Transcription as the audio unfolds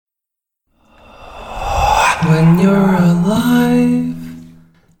When you're alive,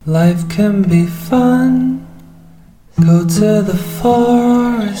 life can be fun. Go to the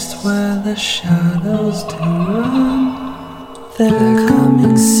forest where the shadows do run. They're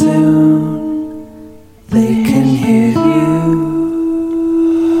coming soon, they can hear you.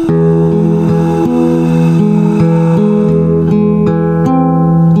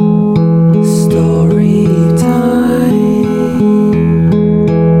 Story time.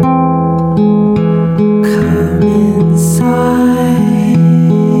 Come inside.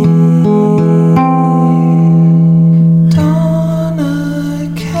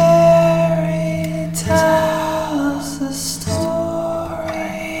 Donna Carey tells the story.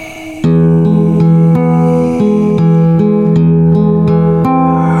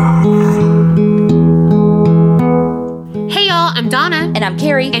 Hey y'all, I'm Donna. And I'm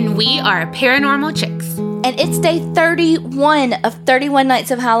Carrie. And we are Paranormal Chicks. And it's day 31 of 31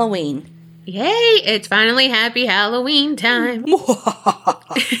 Nights of Halloween. Yay, it's finally happy Halloween time.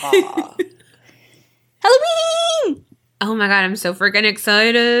 Halloween! Oh my god, I'm so freaking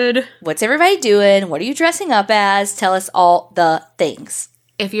excited. What's everybody doing? What are you dressing up as? Tell us all the things.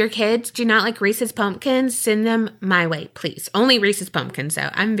 If your kids do not like Reese's Pumpkins, send them my way, please. Only Reese's Pumpkins, though.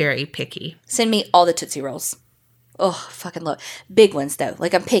 I'm very picky. Send me all the Tootsie Rolls. Oh, fucking love. Big ones, though.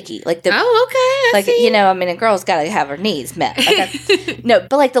 Like, I'm picky. Like the. Oh, okay. I see. You know, I mean, a girl's got to have her needs met. Like no,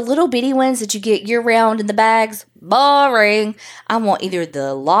 but like the little bitty ones that you get year-round in the bags, boring. I want either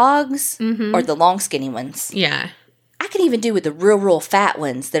the logs or the long, skinny ones. Yeah. I could even do with the real fat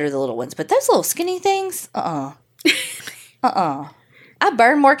ones that are the little ones. But those little skinny things, I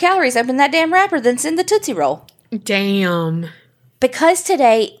burn more calories opening that damn wrapper than send the Tootsie Roll. Damn. Because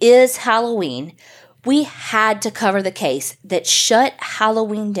today is Halloween, we had to cover the case that shut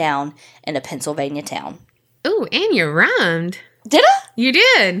Halloween down in a Pennsylvania town. Ooh, and you rhymed. Did I? You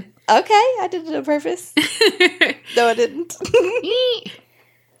did. Okay, I did it on purpose. No, I didn't.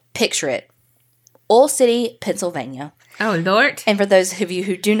 Picture it. Oil City, Pennsylvania. Oh, Lord. And for those of you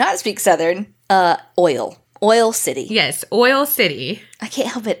who do not speak Southern, oil. Oil City. Yes, Oil City. I can't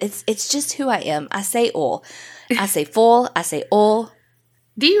help it. It's just who I am. I say oil. I say full. I say oil.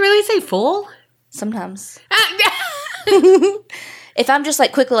 Do you really say full? Sometimes. If I'm just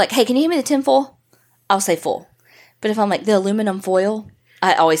like quickly like, hey, can you hand me the tin foil? I'll say full. But if I'm like the aluminum foil,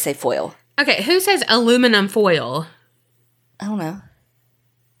 I always say foil. Okay, who says aluminum foil? I don't know.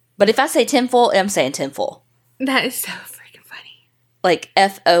 But if I say tin foil, I'm saying tin foil. That is so freaking funny. Like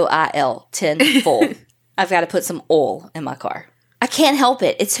FOIL, tin foil. I've got to put some oil in my car. I can't help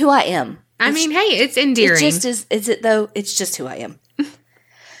it. It's who I am. I mean, hey, it's endearing. It just is it though? It's just who I am.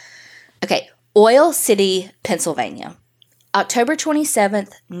 Okay, Oil City, Pennsylvania. October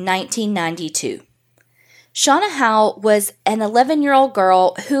 27th, 1992. Shauna Howe was an 11-year-old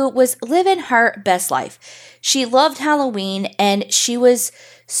girl who was living her best life. She loved Halloween, and she was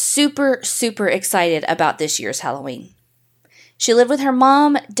super, super excited about this year's Halloween. She lived with her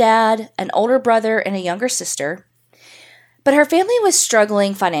mom, dad, an older brother, and a younger sister. But her family was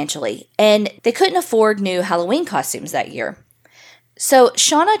struggling financially, and they couldn't afford new Halloween costumes that year. So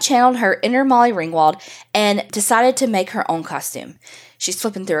Shauna channeled her inner Molly Ringwald and decided to make her own costume. She's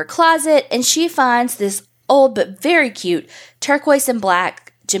flipping through her closet, and she finds this old but very cute turquoise and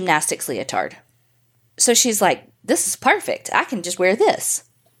black gymnastics leotard. So she's like, this is perfect. I can just wear this.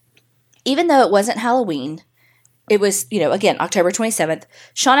 Even though it wasn't Halloween, it was, again, October 27th,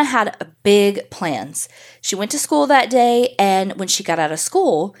 Shauna had big plans. She went to school that day, and when she got out of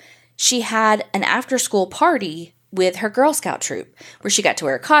school, she had an after-school party with her Girl Scout troop, where she got to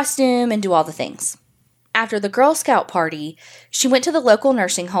wear a costume and do all the things. After the Girl Scout party, she went to the local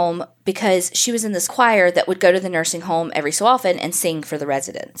nursing home because she was in this choir that would go to the nursing home every so often and sing for the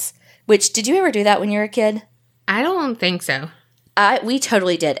residents. Which, did you ever do that when you were a kid? I don't think so. We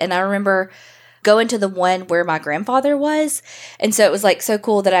totally did. And I remember going to the one where my grandfather was. And so it was like so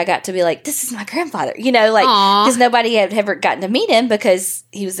cool that I got to be like, this is my grandfather, because nobody had ever gotten to meet him because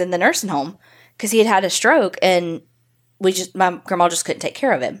he was in the nursing home because he had a stroke and my grandma just couldn't take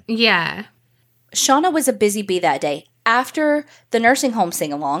care of him. Yeah. Shauna was a busy bee that day. After the nursing home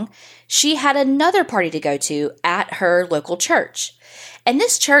sing-along, she had another party to go to at her local church. And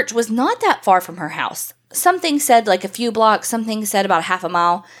this church was not that far from her house. Something said like a few blocks, something said about half a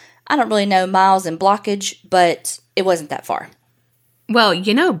mile. I don't really know miles and blockage, but it wasn't that far. Well,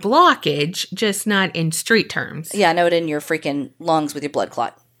 blockage, just not in street terms. Yeah, I know it in your freaking lungs with your blood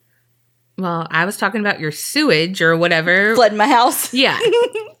clot. Well, I was talking about your sewage or whatever. Flood in my house. Yeah.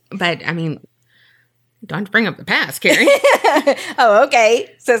 But, I mean, don't have to bring up the past, Carrie. Oh,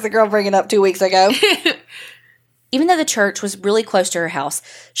 okay. Says the girl bringing up 2 weeks ago. Even though the church was really close to her house,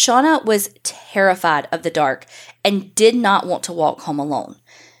 Shauna was terrified of the dark and did not want to walk home alone.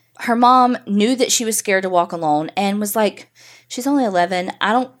 Her mom knew that she was scared to walk alone and was like, she's only 11.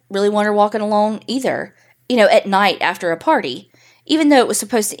 I don't really want her walking alone either, at night after a party, even though it was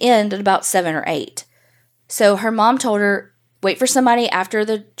supposed to end at about 7 or 8. So her mom told her, wait for somebody after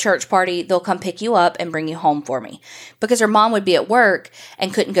the church party. They'll come pick you up and bring you home for me, because her mom would be at work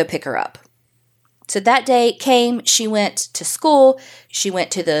and couldn't go pick her up. So that day came, she went to school, she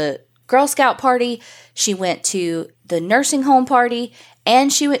went to the Girl Scout party, she went to the nursing home party,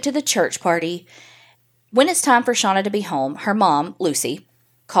 and she went to the church party. When it's time for Shauna to be home, her mom, Lucy,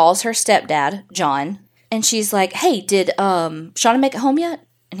 calls her stepdad, John, and she's like, hey, did Shauna make it home yet?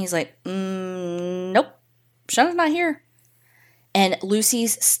 And he's like, nope, Shauna's not here. And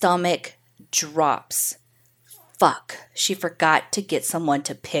Lucy's stomach drops. Fuck, she forgot to get someone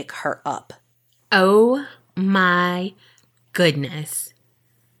to pick her up. Oh my goodness.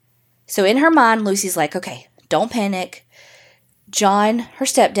 So in her mind, Lucy's like, okay, don't panic. John, her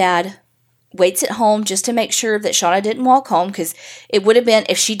stepdad, waits at home just to make sure that Shauna didn't walk home, because it would have been,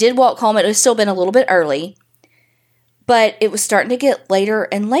 if she did walk home, it would have still been a little bit early. But it was starting to get later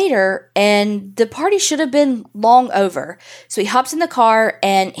and later, and the party should have been long over. So he hops in the car,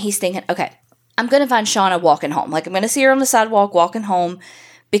 and he's thinking, okay, I'm going to find Shauna walking home. Like, I'm going to see her on the sidewalk walking home,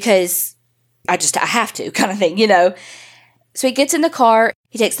 because I have to, kind of thing, So he gets in the car.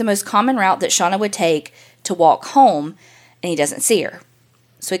 He takes the most common route that Shauna would take to walk home, and he doesn't see her.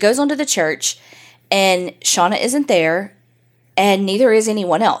 So he goes on to the church, and Shauna isn't there, and neither is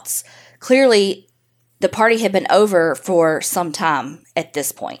anyone else. Clearly, the party had been over for some time at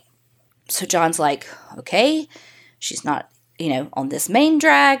this point. So John's like, okay, she's not, on this main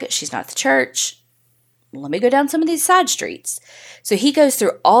drag. She's not at the church. Let me go down some of these side streets. So he goes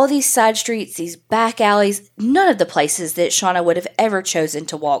through all these side streets, these back alleys, none of the places that Shauna would have ever chosen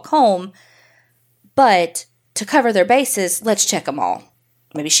to walk home. But to cover their bases, let's check them all.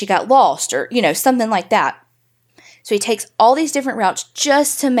 Maybe she got lost or, something like that. So he takes all these different routes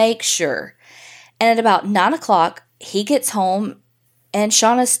just to make sure. And at about 9 o'clock, he gets home and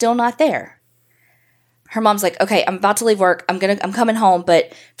Shauna's still not there. Her mom's like, okay, I'm about to leave work. I'm coming home.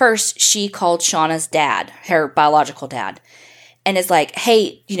 But first, she called Shauna's dad, her biological dad, and is like,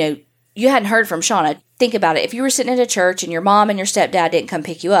 hey, you hadn't heard from Shauna. Think about it. If you were sitting at a church and your mom and your stepdad didn't come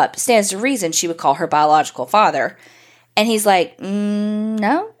pick you up, stands to reason she would call her biological father. And he's like,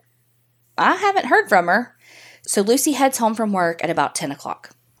 no, I haven't heard from her. So Lucy heads home from work at about 10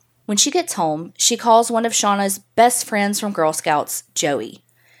 o'clock. When she gets home, she calls one of Shauna's best friends from Girl Scouts, Joey.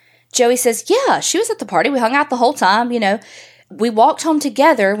 Joey says, yeah, she was at the party. We hung out the whole time, We walked home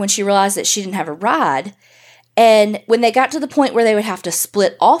together when she realized that she didn't have a ride. And when they got to the point where they would have to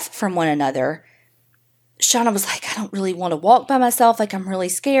split off from one another, Shauna was like, I don't really want to walk by myself. Like, I'm really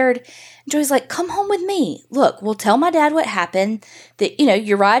scared. And Joey's like, come home with me. Look, we'll tell my dad what happened, that,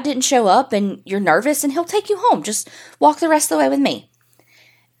 your ride didn't show up and you're nervous and he'll take you home. Just walk the rest of the way with me.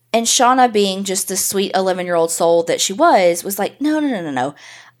 And Shauna, being just the sweet 11-year-old soul that she was like, no.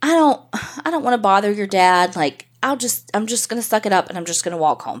 I don't want to bother your dad. Like, I'm just going to suck it up and I'm just going to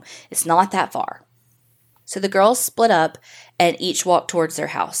walk home. It's not that far. So the girls split up and each walked towards their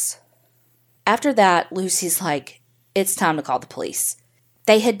house. After that, Lucy's like, it's time to call the police.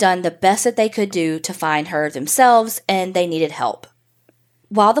 They had done the best that they could do to find her themselves and they needed help.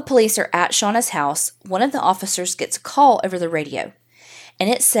 While the police are at Shauna's house, one of the officers gets a call over the radio. And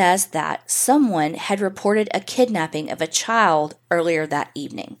it says that someone had reported a kidnapping of a child earlier that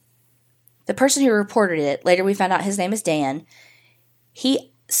evening. The person who reported it, later we found out his name is Dan,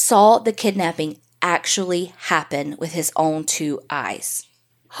 he saw the kidnapping actually happen with his own 2 eyes.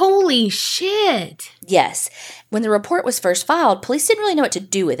 Holy shit. Yes. When the report was first filed, police didn't really know what to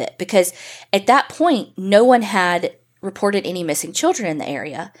do with it because at that point, no one had reported any missing children in the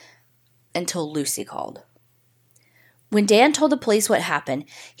area until Lucy called. When Dan told the police what happened,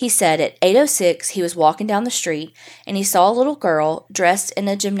 he said at 8:06 he was walking down the street and he saw a little girl dressed in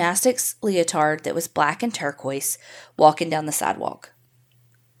a gymnastics leotard that was black and turquoise walking down the sidewalk.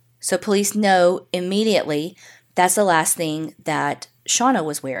 So police know immediately that's the last thing that Shauna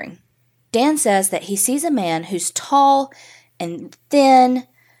was wearing. Dan says that he sees a man who's tall and thin,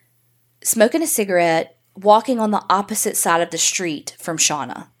 smoking a cigarette, walking on the opposite side of the street from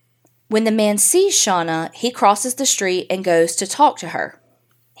Shauna. When the man sees Shauna, he crosses the street and goes to talk to her.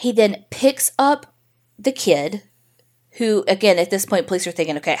 He then picks up the kid, who, again, at this point, police are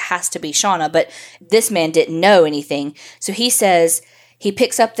thinking, okay, it has to be Shauna, but this man didn't know anything. So he says he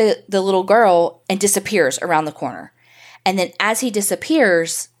picks up the little girl and disappears around the corner. And then as he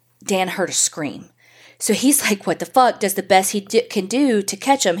disappears, Dan heard a scream. So he's like, what the fuck, does the best he can do to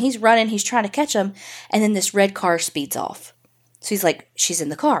catch him. He's running, he's trying to catch him, and then this red car speeds off. So he's like, she's in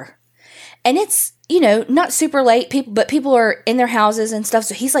the car. And it's, not super late, but people are in their houses and stuff.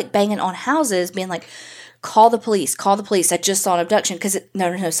 So he's like banging on houses, being like, call the police. I just saw an abduction, because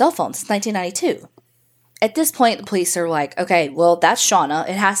there's no cell phones. It's 1992. At this point, the police are like, okay, well, that's Shauna.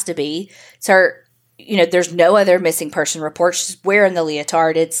 It has to be. It's her. There's no other missing person report. She's wearing the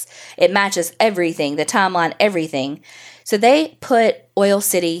leotard. It matches everything, the timeline, everything. So they put Oil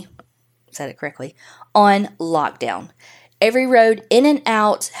City, said it correctly, on lockdown. Every road in and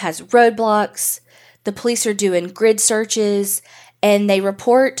out has roadblocks. The police are doing grid searches, and they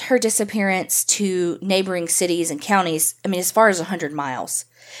report her disappearance to neighboring cities and counties, as far as 100 miles.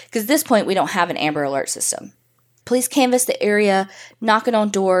 Because at this point, we don't have an Amber Alert system. Police canvassed the area, knocking on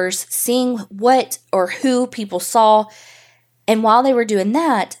doors, seeing what or who people saw. And while they were doing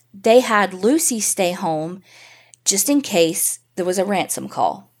that, they had Lucy stay home just in case there was a ransom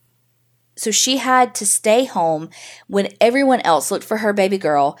call. So she had to stay home when everyone else looked for her baby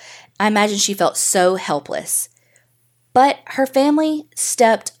girl. I imagine she felt so helpless. But her family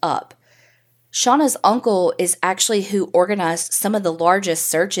stepped up. Shauna's uncle is actually who organized some of the largest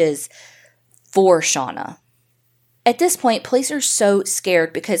searches for Shauna. At this point, police are so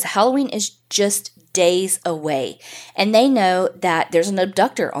scared because Halloween is just days away. And they know that there's an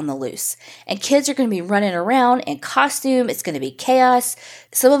abductor on the loose. And kids are going to be running around in costume. It's going to be chaos.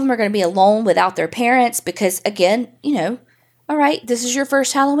 Some of them are going to be alone without their parents because, again, all right, this is your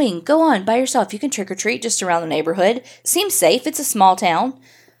first Halloween. Go on by yourself. You can trick or treat just around the neighborhood. Seems safe. It's a small town.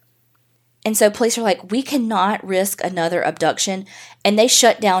 And so police are like, we cannot risk another abduction. And they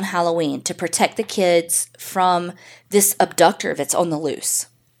shut down Halloween to protect the kids from this abductor that's on the loose.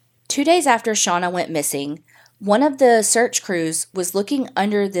 2 days after Shauna went missing, one of the search crews was looking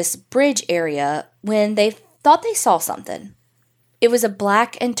under this bridge area when they thought they saw something. It was a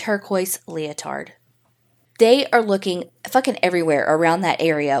black and turquoise leotard. They are looking fucking everywhere around that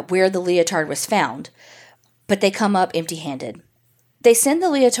area where the leotard was found, but they come up empty-handed. They send the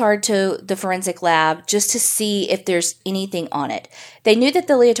leotard to the forensic lab just to see if there's anything on it. They knew that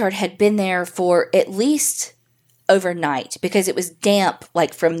the leotard had been there for at least overnight because it was damp,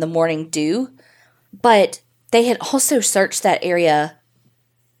 like from the morning dew. But they had also searched that area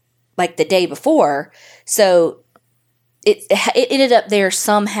like the day before. So it ended up there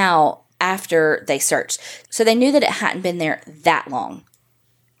somehow after they searched. So they knew that it hadn't been there that long.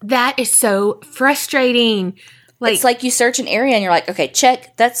 That is so frustrating. It's like you search an area and you're like, okay,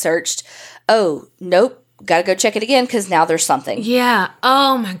 check, that's searched. Oh, nope, gotta go check it again because now there's something. Yeah.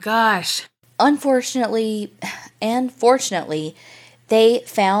 Oh my gosh. Unfortunately and fortunately, they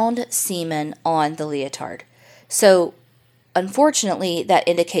found semen on the leotard. So, unfortunately, that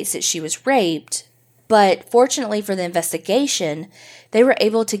indicates that she was raped. But fortunately for the investigation, they were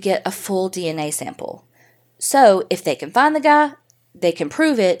able to get a full DNA sample. So, if they can find the guy, they can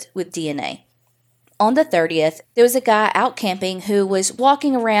prove it with DNA. On the 30th, there was a guy out camping who was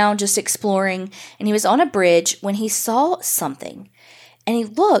walking around just exploring, and he was on a bridge when he saw something. And he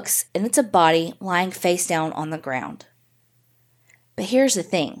looks, and it's a body lying face down on the ground. But here's the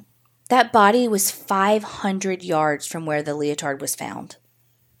thing. That body was 500 yards from where the leotard was found.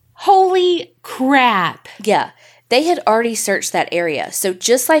 Holy crap. Yeah, they had already searched that area. So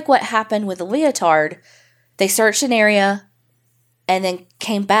just like what happened with the leotard, they searched an area and then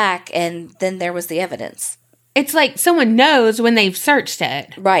came back, and then there was the evidence. It's like someone knows when they've searched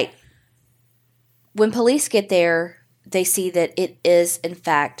it. Right. When police get there, they see that it is, in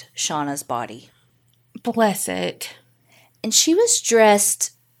fact, Shauna's body. Bless it. And she was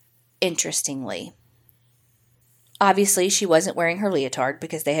dressed interestingly. Obviously, she wasn't wearing her leotard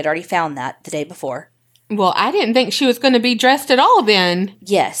because they had already found that the day before. Well, I didn't think she was going to be dressed at all then.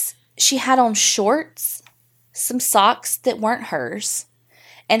 Yes. She had on shorts, some socks that weren't hers,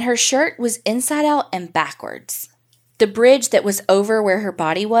 and her shirt was inside out and backwards. The bridge that was over where her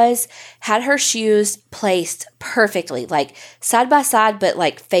body was had her shoes placed perfectly, like side by side, but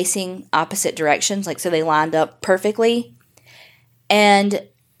like facing opposite directions, like so they lined up perfectly. And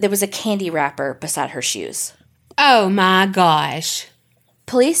there was a candy wrapper beside her shoes. Oh my gosh.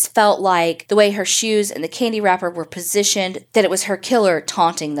 Police felt like the way her shoes and the candy wrapper were positioned, that it was her killer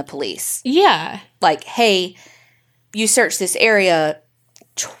taunting the police. Yeah. Like, hey, you searched this area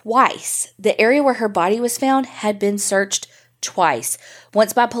twice. The area where her body was found had been searched twice.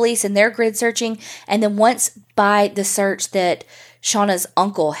 Once by police and their grid searching, and then once by the search that Shauna's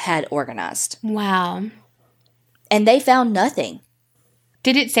uncle had organized. Wow. And they found nothing.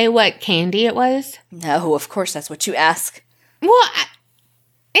 Did it say what candy it was? No, of course that's what you ask. Well,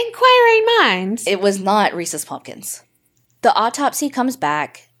 Inquiring minds. It was not Reese's Pumpkins. The autopsy comes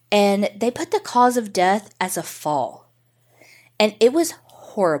back, and they put the cause of death as a fall. And it was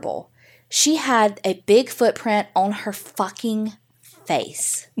horrible. She had a big footprint on her fucking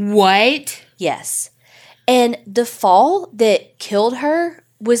face. What? Yes. And the fall that killed her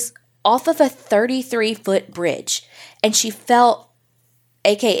was off of a 33-foot bridge. And she fell,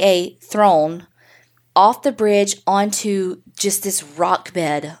 aka thrown, off the bridge onto just this rock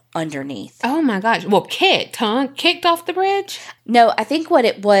bed underneath. Oh my gosh. Well, kicked, huh? Kicked off the bridge? No, I think what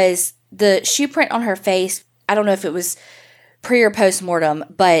it was, the shoe print on her face, I don't know if it was pre or post-mortem,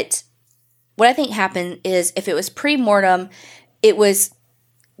 but what I think happened is if it was pre-mortem, it was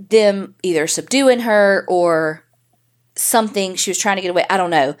them either subduing her or something. She was trying to get away. I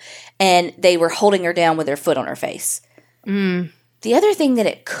don't know. And they were holding her down with their foot on her face. The other thing that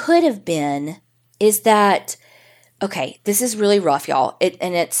it could have been is that, okay, this is really rough, y'all.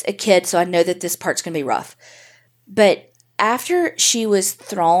 And it's a kid, so I know that this part's going to be rough. But after she was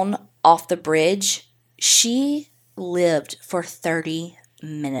thrown off the bridge, she lived for 30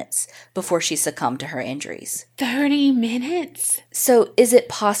 minutes before she succumbed to her injuries. 30 minutes? So is it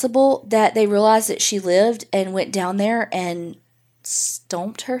possible that they realized that she lived and went down there and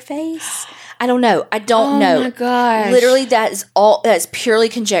stomped her face? I don't know. I don't know. Oh my gosh. Literally, that's purely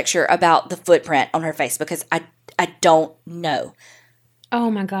conjecture about the footprint on her face because I don't know. Oh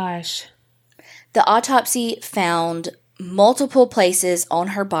my gosh. The autopsy found multiple places on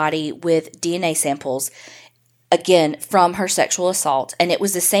her body with DNA samples, again, from her sexual assault, and it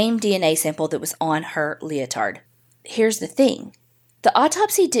was the same DNA sample that was on her leotard. Here's the thing. The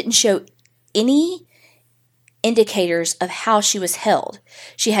autopsy didn't show any indicators of how she was held.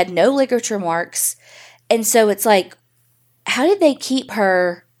 She had no ligature marks, and so it's like, how did they keep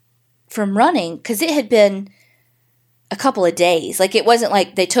her from running? Because it had been a couple of days. Like, it wasn't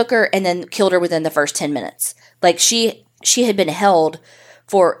like they took her and then killed her within the first 10 minutes. Like, she had been held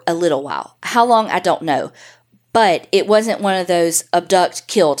for a little while. How long, I don't know. But it wasn't one of those abduct,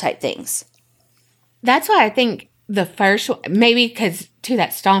 kill type things. That's why I think the first one, maybe because to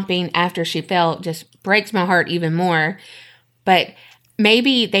that stomping after she fell just breaks my heart even more. But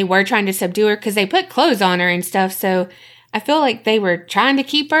maybe they were trying to subdue her because they put clothes on her and stuff. So I feel like they were trying to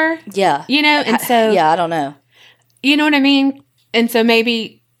keep her. Yeah. You know, and so. Yeah, I don't know. You know what I mean? And so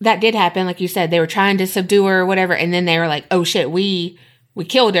maybe that did happen. Like you said, they were trying to subdue her or whatever. And then they were like, oh shit, we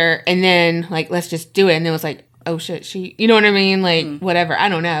killed her. And then like, let's just do it. And it was like, oh shit, you know what I mean? Like, whatever. I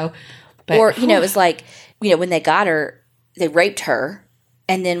don't know. But, or, it was like, when they got her, they raped her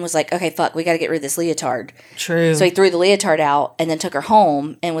and then was like, okay, fuck, we got to get rid of this leotard. True. So he threw the leotard out and then took her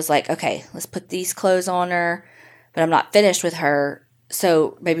home and was like, okay, let's put these clothes on her, but I'm not finished with her.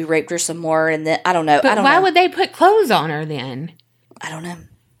 So maybe raped her some more and then, I don't know. But why would they put clothes on her then? I don't know.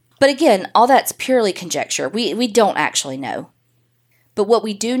 But again, all that's purely conjecture. We don't actually know. But what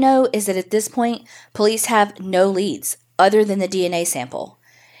we do know is that at this point, police have no leads other than the DNA sample.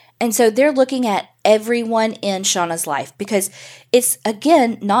 And so they're looking at everyone in Shauna's life because it's,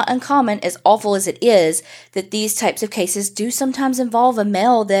 again, not uncommon, as awful as it is, that these types of cases do sometimes involve a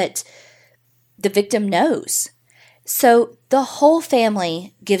male that the victim knows. So the whole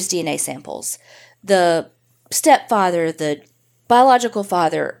family gives DNA samples. The stepfather, the biological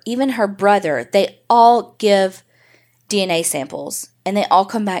father, even her brother, they all give DNA samples and they all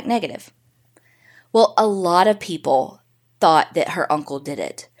come back negative. Well, a lot of people thought that her uncle did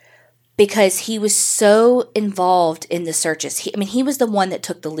it because he was so involved in the searches. He was the one that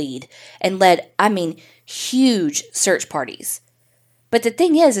took the lead and led, huge search parties. But the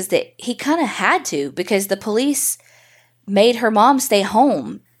thing is that he kind of had to because the police made her mom stay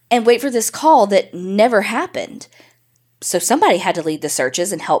home and wait for this call that never happened. So somebody had to lead the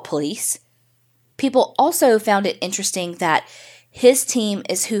searches and help police. People also found it interesting that his team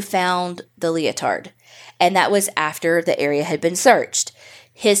is who found the leotard, and that was after the area had been searched.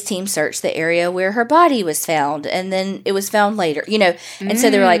 His team searched the area where her body was found, and then it was found later, And so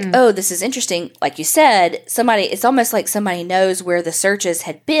they were like, oh, this is interesting. Like you said, it's almost like somebody knows where the searches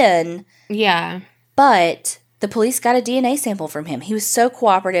had been. Yeah. But the police got a DNA sample from him. He was so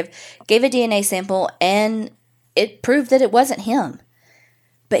cooperative, gave a DNA sample, and it proved that it wasn't him.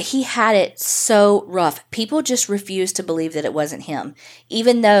 But he had it so rough. People just refused to believe that it wasn't him,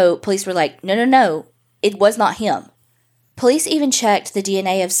 even though police were like, no, it was not him. Police even checked the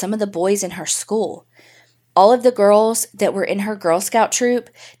DNA of some of the boys in her school. All of the girls that were in her Girl Scout troop,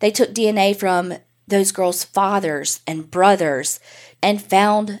 they took DNA from those girls' fathers and brothers and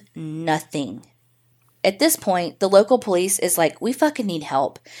found nothing. At this point, the local police is like, we fucking need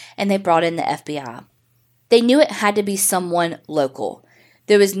help, and they brought in the FBI. They knew it had to be someone local.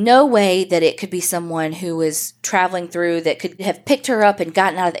 There was no way that it could be someone who was traveling through that could have picked her up and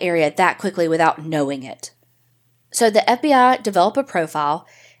gotten out of the area that quickly without knowing it. So the FBI developed a profile,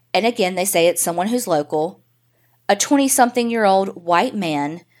 and again, they say it's someone who's local, a 20-something-year-old white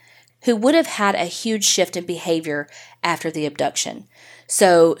man who would have had a huge shift in behavior after the abduction.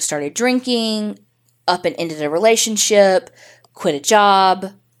 So started drinking, up and ended a relationship, quit a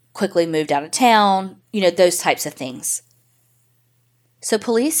job, quickly moved out of town, those types of things. So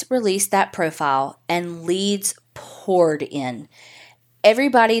police released that profile and leads poured in.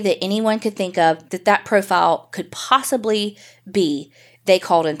 Everybody that anyone could think of that profile could possibly be, they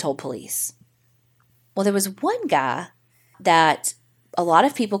called and told police. Well, there was one guy that a lot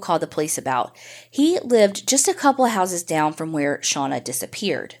of people called the police about. He lived just a couple of houses down from where Shauna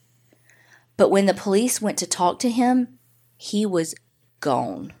disappeared. But when the police went to talk to him, he was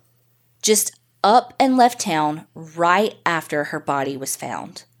gone. Just up and left town right after her body was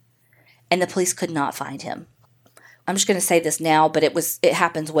found. And the police could not find him. I'm just going to say this now, but it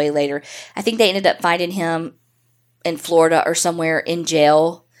happens way later. I think they ended up finding him in Florida or somewhere in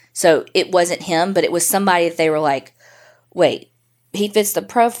jail. So it wasn't him, but it was somebody that they were like, wait, he fits the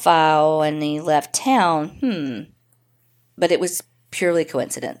profile and he left town. But it was purely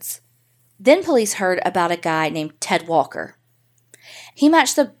coincidence. Then police heard about a guy named Ted Walker. He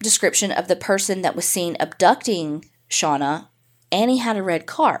matched the description of the person that was seen abducting Shauna, and he had a red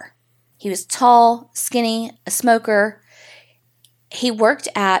car. He was tall, skinny, a smoker. He worked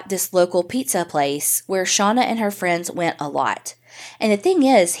at this local pizza place where Shauna and her friends went a lot. And the thing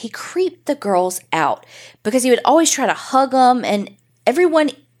is, he creeped the girls out because he would always try to hug them, and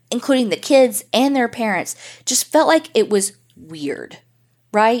everyone, including the kids and their parents, just felt like it was weird,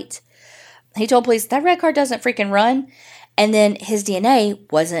 right? He told police, that red car doesn't freaking run. And then his DNA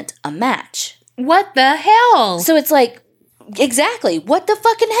wasn't a match. What the hell? So it's like, exactly, what the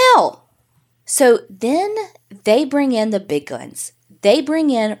fucking hell? So then they bring in the big guns. They bring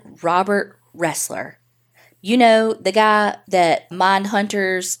in Robert Ressler. The guy that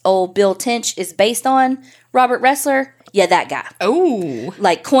Mindhunter's old Bill Tench is based on? Robert Ressler? Yeah, that guy. Oh.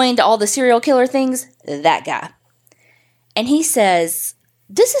 Like coined all the serial killer things? That guy. And he says,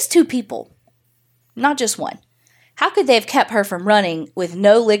 this is two people, not just one. How could they have kept her from running with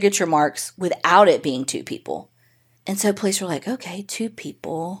no ligature marks without it being two people? And so police were like, okay, two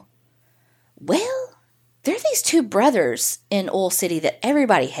people. Well, there are these two brothers in Oil City that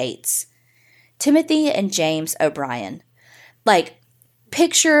everybody hates. Timothy and James O'Brien. Like,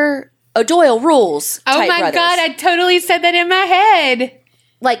 picture O'Doyle rules type Oh my brothers. God, I totally said that in my head.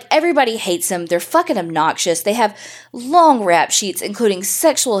 Like, everybody hates them. They're fucking obnoxious. They have long rap sheets, including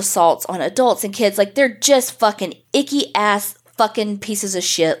sexual assaults on adults and kids. Like, they're just fucking icky-ass fucking pieces of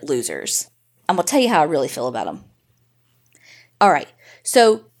shit losers. I'm going to tell you how I really feel about them. All right.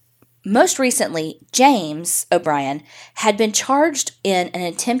 So, most recently, James O'Brien had been charged in an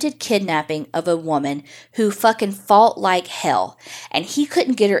attempted kidnapping of a woman who fucking fought like hell. And he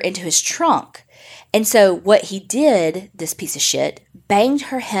couldn't get her into his trunk. And so what he did, this piece of shit, banged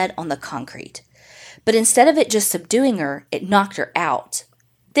her head on the concrete. But instead of it just subduing her, it knocked her out.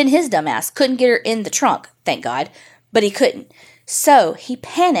 Then his dumbass couldn't get her in the trunk, thank God, but he couldn't. So he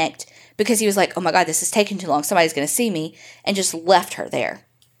panicked because he was like, oh my God, this is taking too long, somebody's going to see me, and just left her there.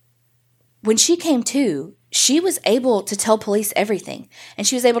 When she came to, she was able to tell police everything. And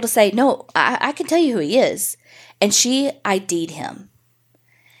she was able to say, no, I can tell you who he is. And she ID'd him.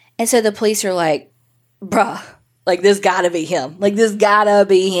 And so the police are like, bruh, like this gotta be him. Like this gotta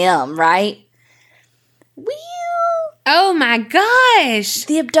be him, right? Well, Oh my gosh.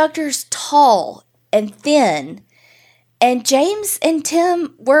 the abductor's tall and thin. And James and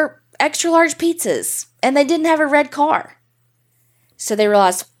Tim were extra large pizzas. And they didn't have a red car. So they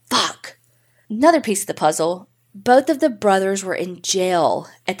realized, fuck. Another piece of the puzzle, both of the brothers were in jail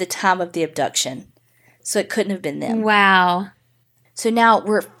at the time of the abduction. So it couldn't have been them. Wow. So now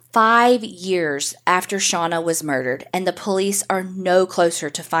we're 5 years after Shauna was murdered, and the police are no closer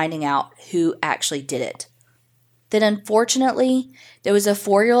to finding out who actually did it. Then unfortunately, there was a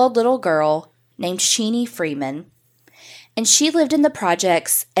 4-year-old little girl named Sheenie Freeman, and she lived in the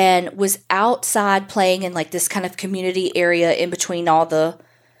projects and was outside playing in like this kind of community area in between all the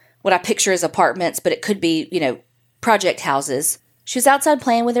what I picture as apartments, but it could be, project houses. She was outside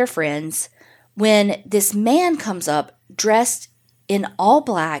playing with her friends when this man comes up dressed in all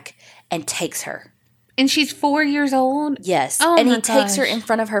black and takes her. And she's 4 years old? Yes. Oh and my he takes her gosh. in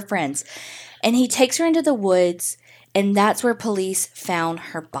front of her friends. And he takes her into the woods, and that's where police found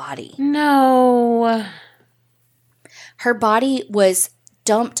her body. No. Her body was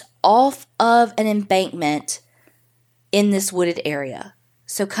dumped off of an embankment in this wooded area.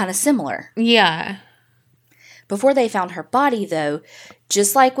 So kind of similar. Yeah. Before they found her body, though,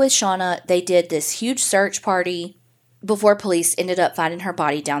 just like with Shauna, they did this huge search party before police ended up finding her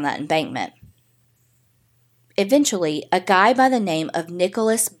body down that embankment. Eventually, a guy by the name of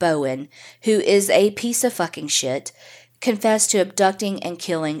Nicholas Bowen, who is a piece of fucking shit, confessed to abducting and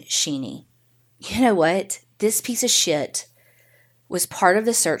killing Sheeny. You know what? This piece of shit was part of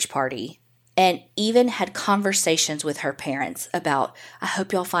the search party and even had conversations with her parents about, I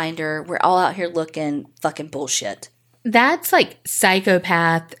hope y'all find her. We're all out here looking fucking bullshit. That's like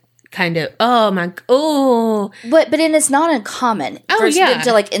psychopath kind of, oh. But and it's not uncommon for yeah. them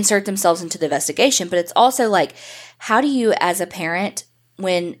to like insert themselves into the investigation. But it's also like, how do you as a parent,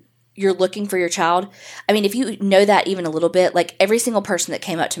 when you're looking for your child, I mean, if you know that even a little bit, like every single person that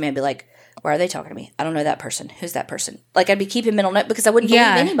came up to me, I'd be like, why are they talking to me? I don't know that person. Who's that person? Like I'd be keeping mental note because I wouldn't believe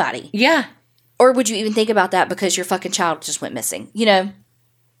anybody. Yeah. Or would you even think about that because your fucking child just went missing? You know?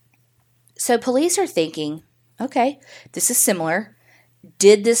 So police are thinking, okay, this is similar.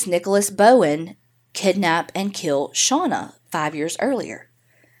 Did this Nicholas Bowen kidnap and kill Shauna 5 years earlier?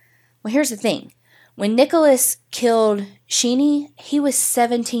 Well, here's the thing. When Nicholas killed Sheeny, he was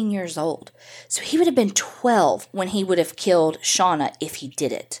 17 years old. So he would have been 12 when he would have killed Shauna if he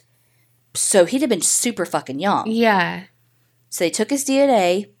did it. So he'd have been super fucking young. Yeah. So they took his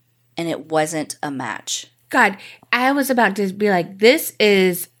DNA, and it wasn't a match. God, I was about to be like, this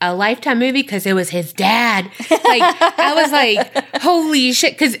is a Lifetime movie because it was his dad. Like, I was like, holy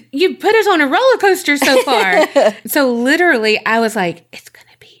shit, because you put us on a roller coaster so far. So literally, I was like, it's going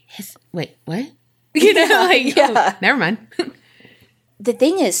to be his, wait, what? You know, oh, never mind. The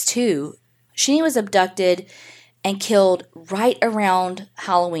thing is, too, Sheeny was abducted and killed right around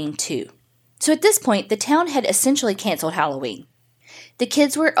Halloween, too. So at this point, the town had essentially canceled Halloween. The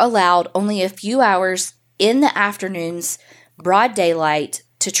kids were allowed only a few hours in the afternoons, broad daylight,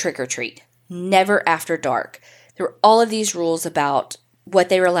 to trick-or-treat. Never after dark. There were all of these rules about what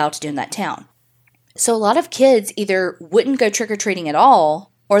they were allowed to do in that town. So a lot of kids either wouldn't go trick-or-treating at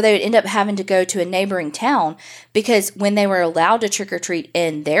all, or they would end up having to go to a neighboring town because when they were allowed to trick-or-treat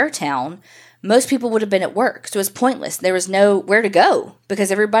in their town, most people would have been at work. So it was pointless. There was nowhere to go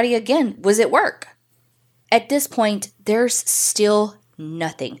because everybody, again, was at work. At this point, there's still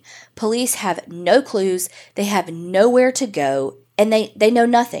nothing. Police have no clues. They have nowhere to go, and they know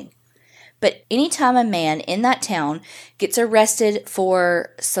nothing. But anytime a man in that town gets arrested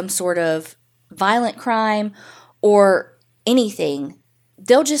for some sort of violent crime or anything,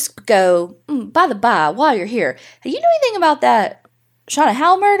 they'll just go, by the by, while you're here, do you know anything about that Shauna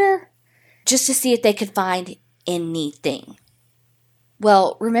Howell murder? Just to see if they could find anything.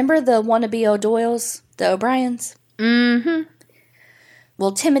 Well, remember the wannabe O'Doyles, the O'Briens? Mm-hmm.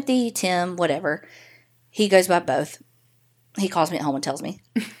 Well, Timothy, Tim, whatever, he goes by both. He calls me at home and tells me.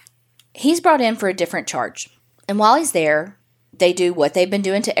 He's brought in for a different charge. And while he's there, they do what they've been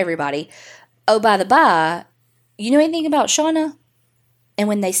doing to everybody. Oh, by the by, you know anything about Shauna? And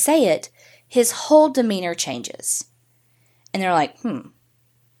when they say it, his whole demeanor changes. And they're like,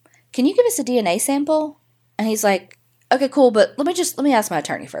 can you give us a DNA sample? And he's like, okay, cool, but let me ask my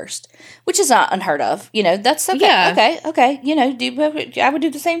attorney first, which is not unheard of. You know, that's okay. Yeah. Okay. You know, I would do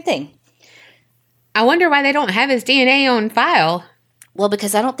the same thing. I wonder why they don't have his DNA on file. Well,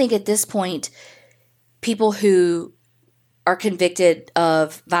 because I don't think at this point, people who are convicted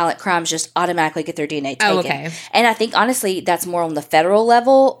of violent crimes just automatically get their DNA taken. Oh, okay. And I think, honestly, that's more on the federal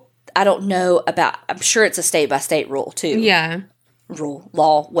level. I don't know about, I'm sure it's a state-by-state rule, too. Yeah.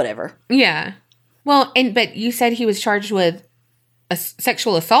 Law, whatever. Yeah. Well, but you said he was charged with a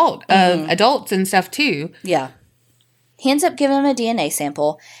sexual assault of adults and stuff, too. Yeah. He ends up giving him a DNA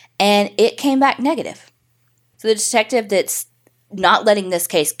sample, and it came back negative. So the detective that's not letting this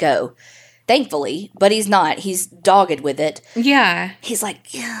case go, thankfully, but he's not. He's dogged with it. Yeah. He's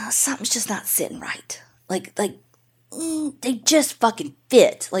like, yeah, something's just not sitting right. Like they just fucking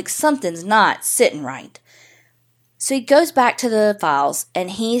fit. Like, something's not sitting right. So he goes back to the files,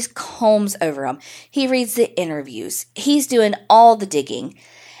 and he combs over them. He reads the interviews. He's doing all the digging.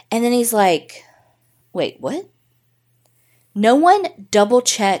 And then he's like, wait, what? No one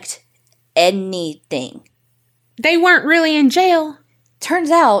double-checked anything. They weren't really in jail. Turns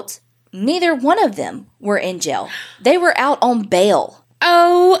out, neither one of them were in jail. They were out on bail.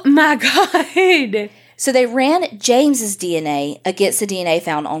 Oh, my God. So they ran James's DNA against the DNA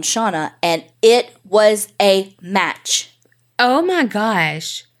found on Shauna, and it was a match. Oh, my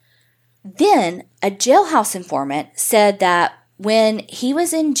gosh. Then a jailhouse informant said that when he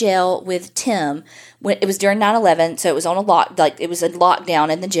was in jail with Tim, when it was during 9/11, so it was on it was a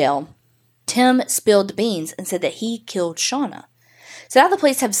lockdown in the jail, Tim spilled the beans and said that he killed Shauna. So now the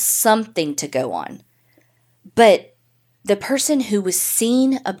police have something to go on. But the person who was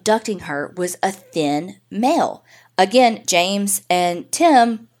seen abducting her was a thin male. Again, James and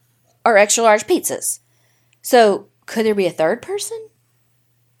Tim are extra large pizzas. So could there be a third person?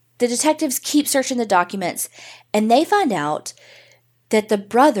 The detectives keep searching the documents, and they find out that the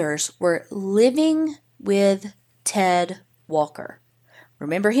brothers were living with Ted Walker.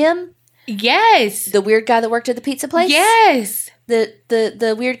 Remember him? Yes. The weird guy that worked at the pizza place? Yes.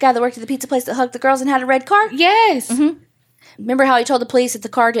 The weird guy that worked at the pizza place that hugged the girls and had a red car? Yes. Mm-hmm. Remember how he told the police that the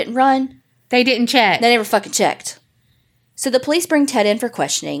car didn't run? They didn't check. They never fucking checked. So the police bring Ted in for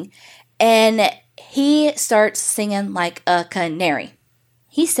questioning, and he starts singing like a canary.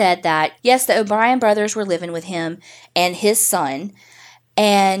 He said that, yes, the O'Brien brothers were living with him and his son,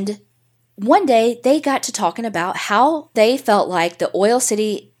 and one day they got to talking about how they felt like the Oil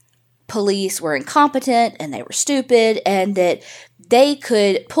City police were incompetent and they were stupid, and that they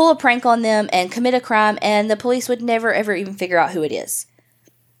could pull a prank on them and commit a crime and the police would never ever even figure out who it is.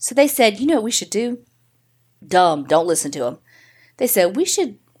 So they said, you know what we should do? Dumb, don't listen to them. They said, we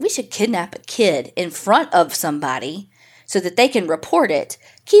should kidnap a kid in front of somebody so that they can report it,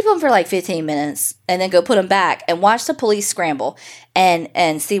 keep them for like 15 minutes, and then go put them back and watch the police scramble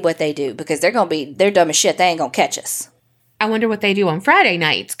and see what they do, because they're dumb as shit. They ain't gonna catch us. I wonder what they do on Friday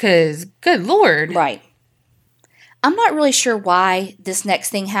nights, because good Lord. Right. I'm not really sure why this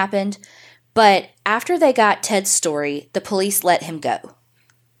next thing happened, but after they got Ted's story, the police let him go.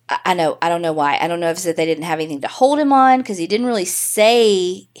 I don't know why. I don't know if it's that they didn't have anything to hold him on, because he didn't really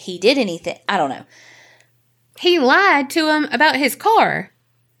say he did anything. I don't know. He lied to him about his car.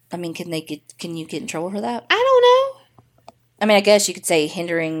 I mean, can you get in trouble for that? I don't know. I mean, I guess you could say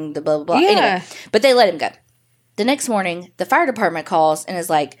hindering the blah, blah, blah. Yeah. Anyway, but they let him go. The next morning, the fire department calls and is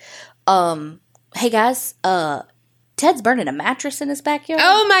like, hey guys, Ted's burning a mattress in his backyard.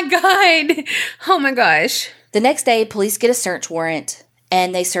 Oh my God. Oh my gosh. The next day, police get a search warrant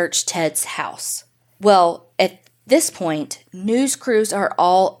and they search Ted's house. Well, at this point, news crews are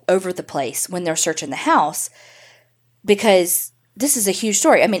all over the place when they're searching the house, because this is a huge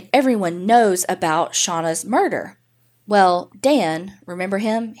story. I mean, everyone knows about Shauna's murder. Well, Dan, remember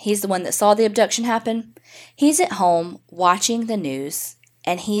him? He's the one that saw the abduction happen. He's at home watching the news,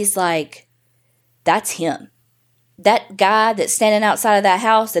 and he's like, that's him. That guy that's standing outside of that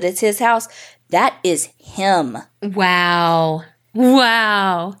house, that it's his house, that is him. Wow.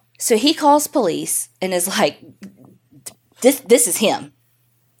 Wow. So he calls police and is like, this is him.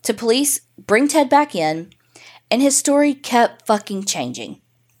 So police bring Ted back in, and his story kept fucking changing.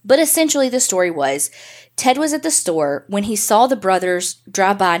 But essentially the story was, Ted was at the store when he saw the brothers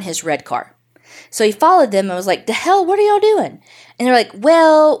drive by in his red car. So he followed them and was like, the hell, what are y'all doing? And they're like,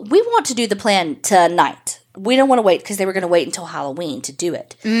 well, we want to do the plan tonight. We don't want to wait, because they were going to wait until Halloween to do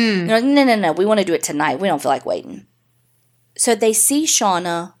it. And they're like, no, we want to do it tonight. We don't feel like waiting. So they see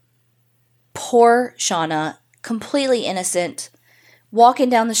Shauna, poor Shauna, completely innocent, walking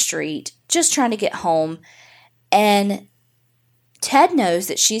down the street, just trying to get home. And Ted knows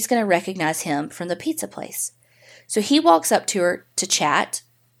that she's going to recognize him from the pizza place. So he walks up to her to chat,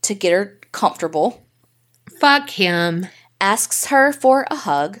 to get her comfortable. Fuck him. Asks her for a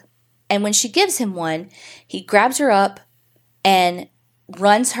hug. And when she gives him one, he grabs her up and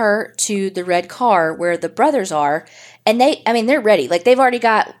runs her to the red car where the brothers are. And they're ready. Like, they've already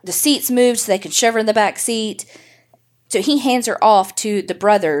got the seats moved so they can shove her in the back seat. So he hands her off to the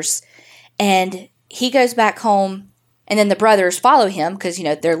brothers, and he goes back home, and then the brothers follow him because,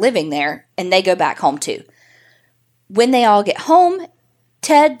 they're living there, and they go back home too. When they all get home,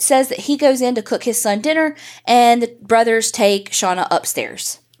 Ted says that he goes in to cook his son dinner, and the brothers take Shauna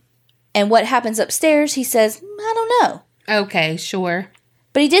upstairs. And what happens upstairs, he says, I don't know. Okay, sure.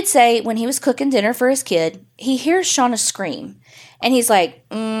 But he did say when he was cooking dinner for his kid, he hears Shauna scream. And he's like,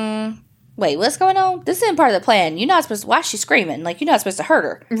 wait, what's going on? This isn't part of the plan. You're not supposed to, why is she screaming? Like, you're not supposed to hurt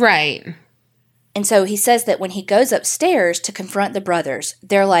her. Right. And so he says that when he goes upstairs to confront the brothers,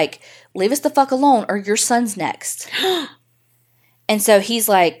 they're like, leave us the fuck alone or your son's next. And so he's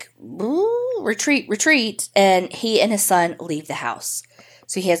like, retreat, retreat. And he and his son leave the house.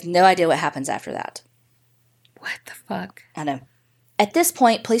 So he has no idea what happens after that. What the fuck? I know. At this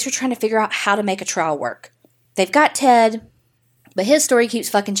point, police are trying to figure out how to make a trial work. They've got Ted, but his story keeps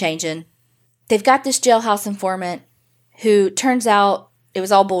fucking changing. They've got this jailhouse informant who turns out it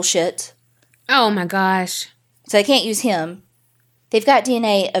was all bullshit. Oh my gosh. So they can't use him. They've got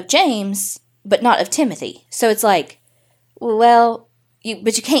DNA of James, but not of Timothy. So it's like, well,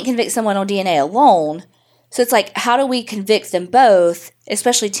 but you can't convict someone on DNA alone. So it's like, how do we convict them both,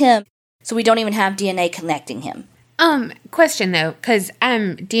 especially Tim, so we don't even have DNA connecting him? Question though, because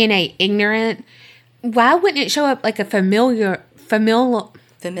I'm DNA ignorant. Why wouldn't it show up like a familial?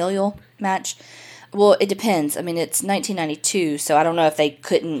 Familial match? Well, it depends. I mean, it's 1992, so I don't know if they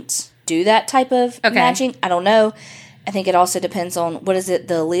couldn't do that type of matching. I don't know. I think it also depends on, what is it,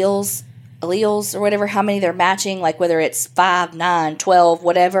 the alleles or whatever, how many they're matching, like whether it's 5, 9, 12,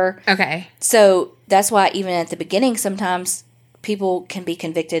 whatever. Okay. So that's why even at the beginning, sometimes people can be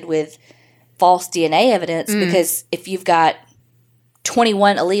convicted with false DNA evidence because if you've got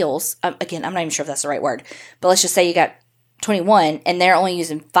 21 alleles, again, I'm not even sure if that's the right word, but let's just say you got 21 and they're only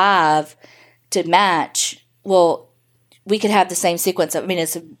using 5 to match. Well, we could have the same sequence of, I mean,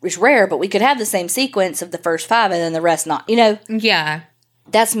 it's rare, but we could have the same sequence of the first 5 and then the rest not, Yeah.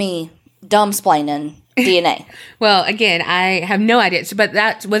 That's me dumbsplaining DNA. Well, again, I have no idea, but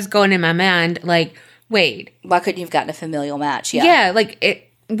that was going in my mind. Like, wait, Why couldn't you have gotten a familial match? yeah, like it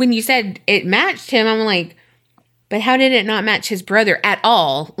when you said it matched him, I'm like, but how did it not match his brother at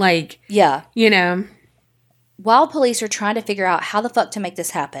all? Like, Yeah. While police are trying to figure out how the fuck to make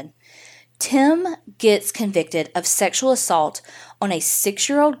this happen, Tim gets convicted of sexual assault on a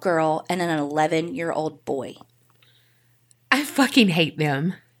 6-year-old girl and an 11-year-old boy. I fucking hate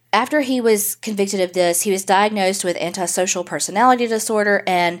them. After he was convicted of this, he was diagnosed with antisocial personality disorder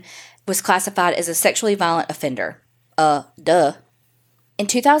and was classified as a sexually violent offender. Duh. In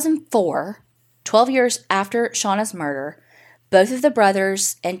 2004, 12 years after Shauna's murder, both of the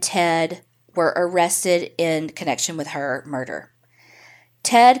brothers and Ted were arrested in connection with her murder.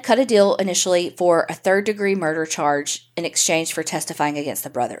 Ted cut a deal initially for a third-degree murder charge in exchange for testifying against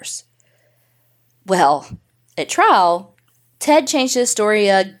the brothers. Well, at trial, Ted changed his story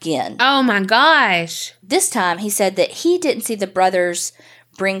again. Oh my gosh. This time, he said that he didn't see the brothers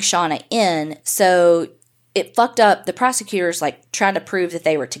bring Shauna in, so it fucked up the prosecutors, like, trying to prove that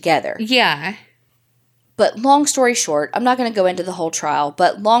they were together. Yeah. But long story short, I'm not going to go into the whole trial,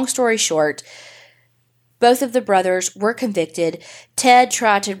 but long story short, both of the brothers were convicted. Ted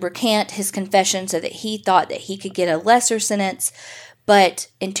tried to recant his confession so that he thought that he could get a lesser sentence, but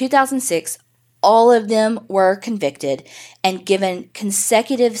in 2006, all of them were convicted and given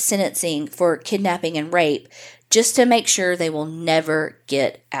consecutive sentencing for kidnapping and rape just to make sure they will never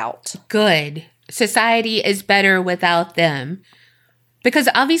get out. Good. Society is better without them. Because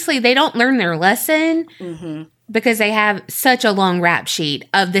obviously they don't learn their lesson because they have such a long rap sheet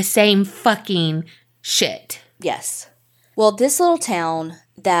of the same fucking shit. Yes. Well, this little town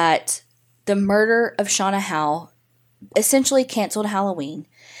that the murder of Shauna Howe essentially canceled Halloween.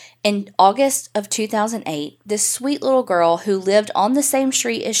 In August of 2008, this sweet little girl who lived on the same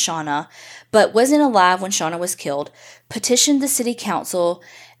street as Shauna, but wasn't alive when Shauna was killed, petitioned the city council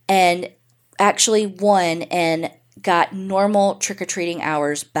and actually won and got normal trick-or-treating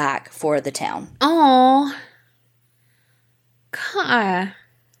hours back for the town. Oh. God.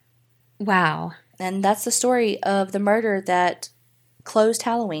 Wow. And that's the story of the murder that closed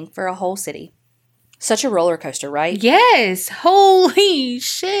Halloween for a whole city. Such a roller coaster, right? Yes. Holy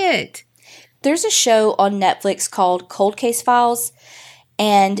shit. There's a show on Netflix called Cold Case Files,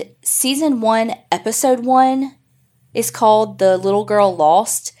 and season 1, episode 1 is called The Little Girl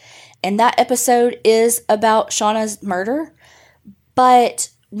Lost, and that episode is about Shauna's murder. But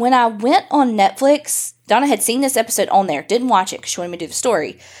when I went on Netflix, Donna had seen this episode on there, didn't watch it because she wanted me to do the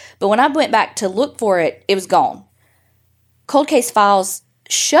story, but when I went back to look for it, it was gone. Cold Case Files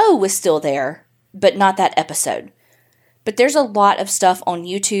show was still there, but not that episode. But there's a lot of stuff on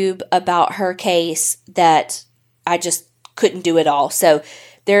YouTube about her case that I just couldn't do it all. So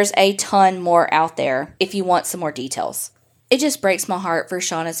there's a ton more out there if you want some more details. It just breaks my heart for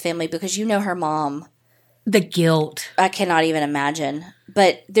Shauna's family because her mom. The guilt. I cannot even imagine.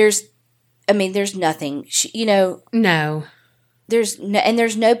 But there's nothing. No. There's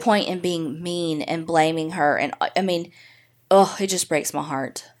no point in being mean and blaming her. And it just breaks my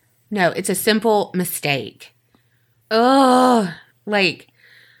heart. No, it's a simple mistake. Oh, my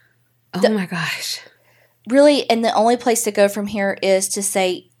gosh. Really, and the only place to go from here is to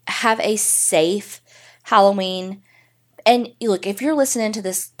say, have a safe Halloween. And look, if you're listening to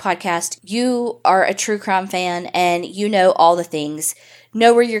this podcast, you are a true crime fan and you know all the things.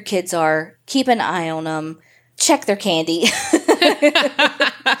 Know where your kids are. Keep an eye on them. Check their candy.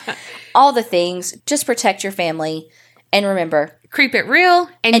 All the things. Just protect your family. And remember, Creep it real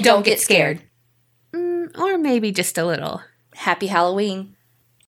and don't get scared. Or maybe just a little. Happy Halloween.